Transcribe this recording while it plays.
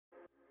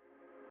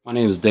My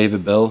name is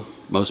David Bell.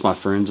 Most of my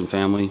friends and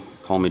family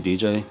call me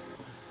DJ.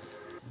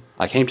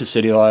 I came to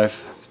City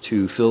Life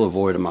to fill a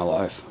void in my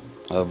life,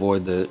 a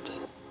void that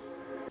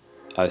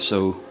I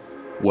so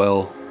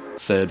well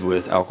fed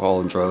with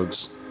alcohol and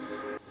drugs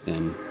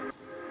and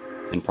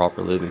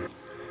improper living.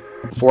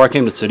 Before I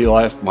came to City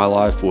Life, my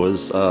life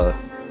was a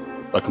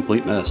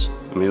complete mess.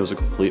 I mean, it was a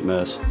complete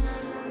mess.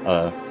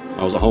 I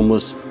was a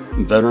homeless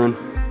veteran,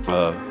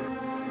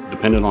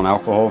 dependent on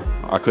alcohol.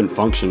 I couldn't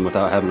function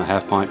without having a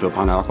half pint to a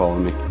pint of alcohol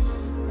in me.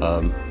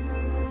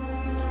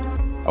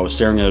 I was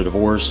staring at a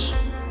divorce.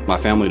 My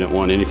family didn't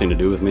want anything to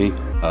do with me.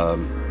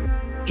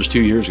 Just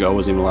 2 years ago, I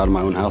wasn't even allowed in my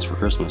own house for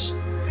Christmas.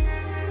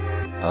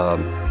 I've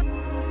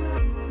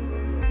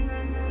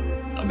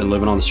been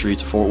living on the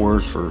streets of Fort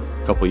Worth for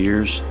a couple of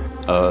years.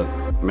 I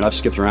mean, I've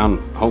skipped around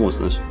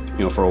homelessness,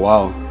 for a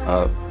while.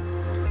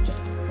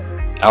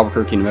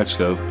 Albuquerque, New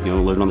Mexico,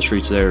 living on the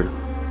streets there.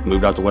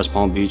 Moved out to West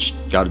Palm Beach,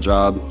 got a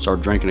job,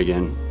 started drinking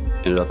again,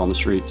 ended up on the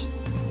streets.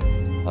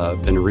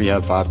 Been to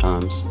rehab 5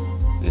 times.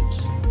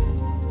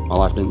 My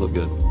life didn't look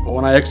good. But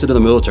when I exited the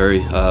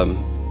military, I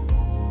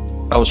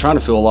was trying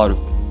to feel a lot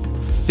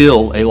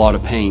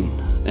of pain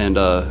and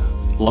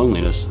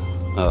loneliness.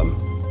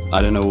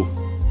 I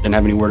didn't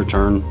have anywhere to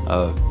turn.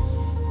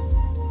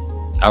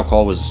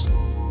 Alcohol was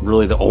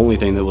really the only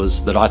thing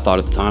that I thought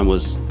at the time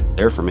was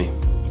there for me,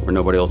 where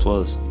nobody else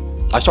was.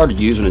 I started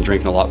using and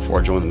drinking a lot before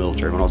I joined the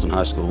military when I was in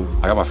high school.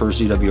 I got my first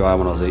DWI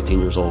when I was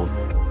 18 years old.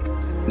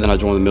 And then I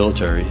joined the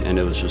military, and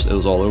it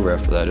was all over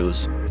after that. It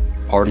was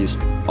parties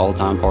all the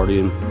time,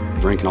 partying,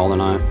 drinking all the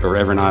night, or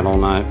every night, all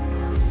night.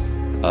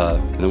 And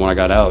then when I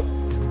got out,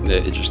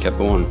 it just kept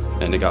going,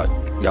 and it got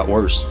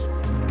worse.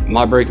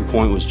 My breaking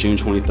point was June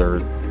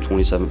 23rd,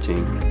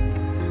 2017.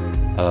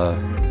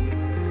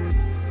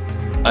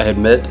 I had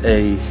met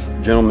a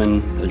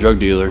gentleman, a drug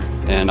dealer,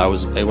 and I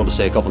was able to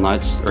stay a couple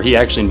nights, or he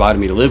actually invited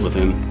me to live with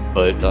him,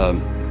 but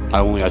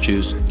I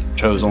chose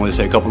only to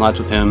stay a couple nights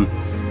with him,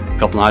 a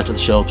couple nights at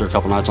the shelter, a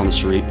couple nights on the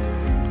street.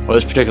 Well,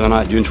 this particular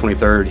night, June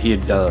 23rd,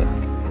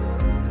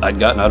 I'd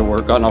gotten off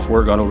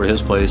work, gone over to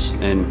his place,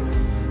 and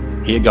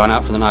he had gone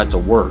out for the night to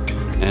work,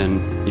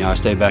 and I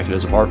stayed back at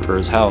his apartment or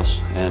his house,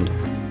 and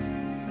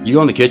you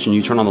go in the kitchen,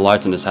 you turn on the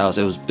lights in his house,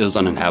 it was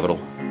uninhabitable,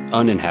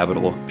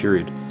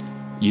 period.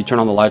 You turn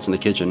on the lights in the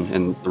kitchen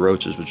and the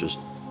roaches would just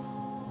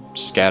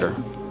scatter.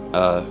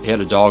 He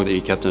had a dog that he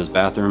kept in his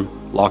bathroom,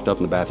 locked up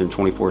in the bathroom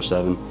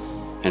 24/7,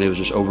 and it was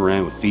just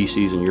overran with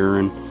feces and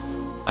urine.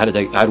 I had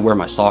to wear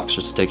my socks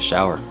just to take a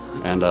shower.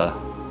 And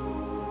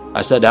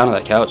I sat down on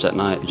that couch that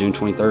night, June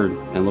 23rd,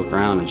 and looked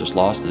around and just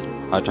lost it.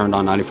 I turned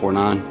on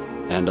 94.9,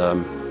 and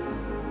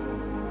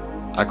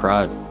I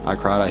cried.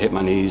 I hit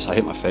my knees, I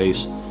hit my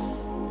face,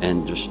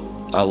 and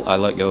I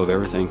let go of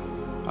everything.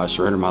 I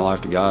surrendered my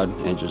life to God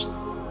and just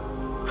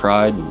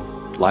cried and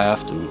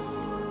laughed, and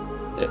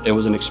it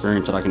was an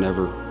experience that I can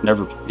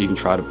never even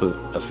try to put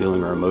a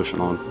feeling or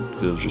emotion on,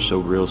 because it was just so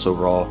real, so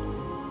raw.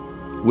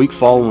 Week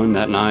following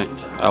that night,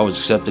 I was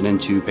accepted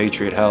into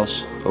Patriot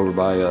House over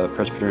by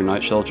Presbyterian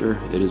Night Shelter.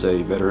 It is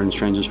a veterans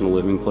transitional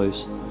living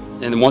place.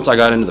 And then once I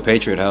got into the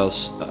Patriot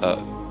House,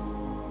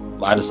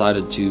 I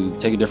decided to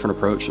take a different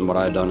approach than what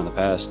I had done in the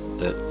past.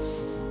 That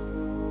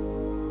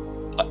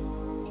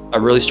I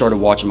really started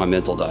watching my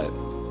mental diet.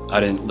 I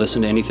didn't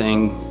listen to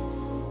anything,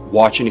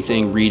 watch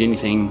anything, read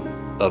anything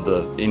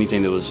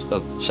anything that was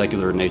of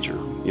secular nature.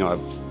 I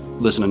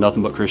listened to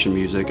nothing but Christian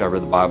music. I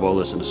read the Bible, I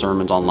listened to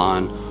sermons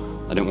online.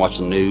 I didn't watch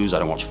the news, I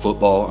didn't watch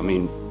football. I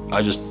mean,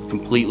 I just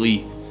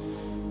completely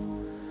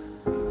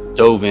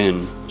dove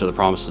in to the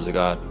promises of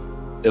God.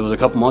 It was a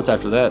couple months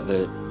after that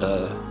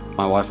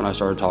my wife and I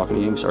started talking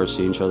again. We started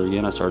seeing each other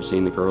again. I started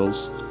seeing the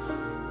girls,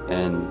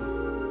 and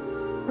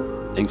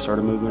things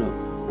started moving up.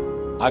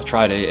 I've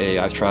tried AA,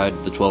 I've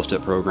tried the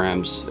 12-step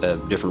programs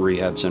at different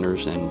rehab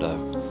centers, and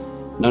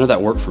none of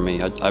that worked for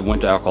me. I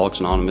went to Alcoholics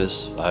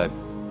Anonymous, I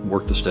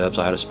worked the steps,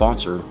 I had a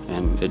sponsor,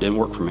 and it didn't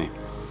work for me.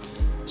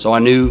 So I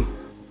knew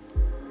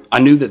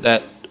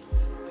that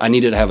I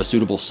needed to have a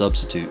suitable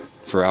substitute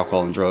for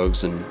alcohol and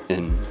drugs and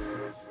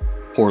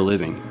poor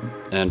living.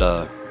 And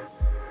I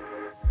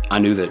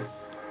knew that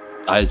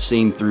I had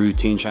seen through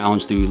Teen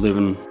Challenge,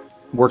 through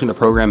working the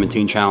program in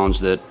Teen Challenge,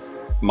 that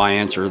my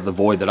answer, the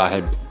void that I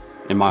had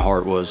in my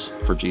heart, was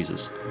for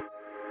Jesus.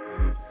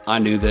 I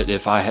knew that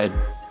if I had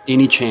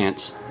any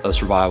chance of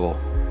survival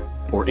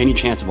or any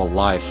chance of a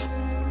life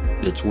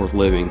that's worth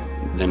living,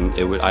 then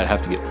I'd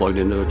have to get plugged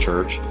into a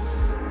church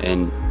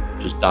and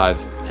just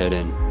dive head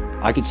in.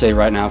 I could say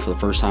right now, for the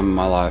first time in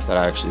my life, that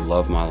I actually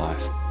love my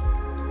life.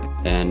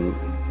 And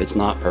it's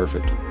not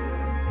perfect,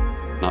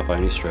 not by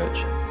any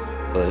stretch,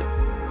 but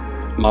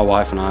my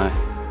wife and I,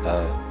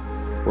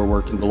 we're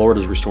working. The Lord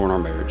is restoring our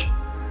marriage.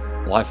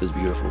 Life is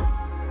beautiful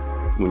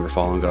when you're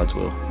following God's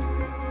will.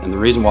 And the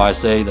reason why I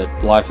say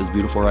that life is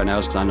beautiful right now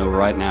is because I know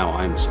right now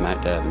I'm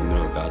smack dab in the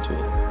middle of God's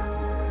will.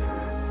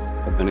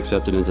 I've been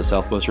accepted into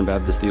Southwestern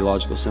Baptist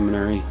Theological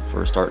Seminary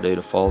for a start date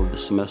of fall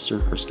semester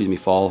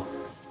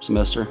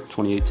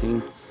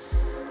 2018.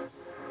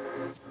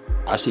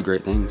 I see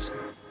great things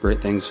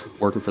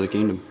working for the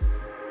kingdom.